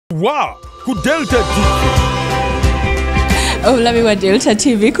Wow, ku Delta TV. Obulabi wa Delta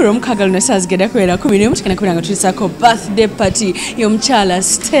TV kuri omukaaga luno saa zigenda kubeera 11 tukena kubiranga tulisako birthday party y'omukyala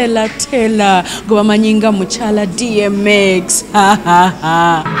Stella gwe bamanyi nga mukyala DMX.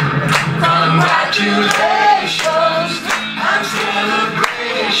 Congratulations and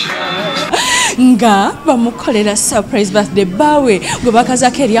celebrations. Nga bamukolera surprise birthday bawe gwe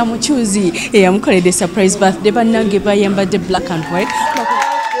bakazako erya mukyuzi eyamukoledde surprise birthday bannange bayambadde black and white.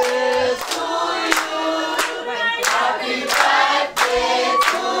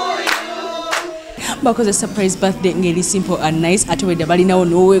 Because a surprise birthday ngeri simple and nice ate wedde balinawo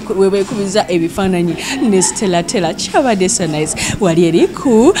nowekubiza ebifaananyi ne Stella kyabadde so nice wali eri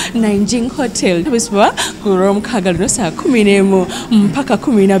ku Nanjing Hotel Tosubwa ku omukaaga luno saa 11 mpaka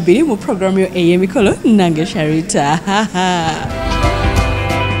 12 mu program yo ey'emikolo nange Sharita.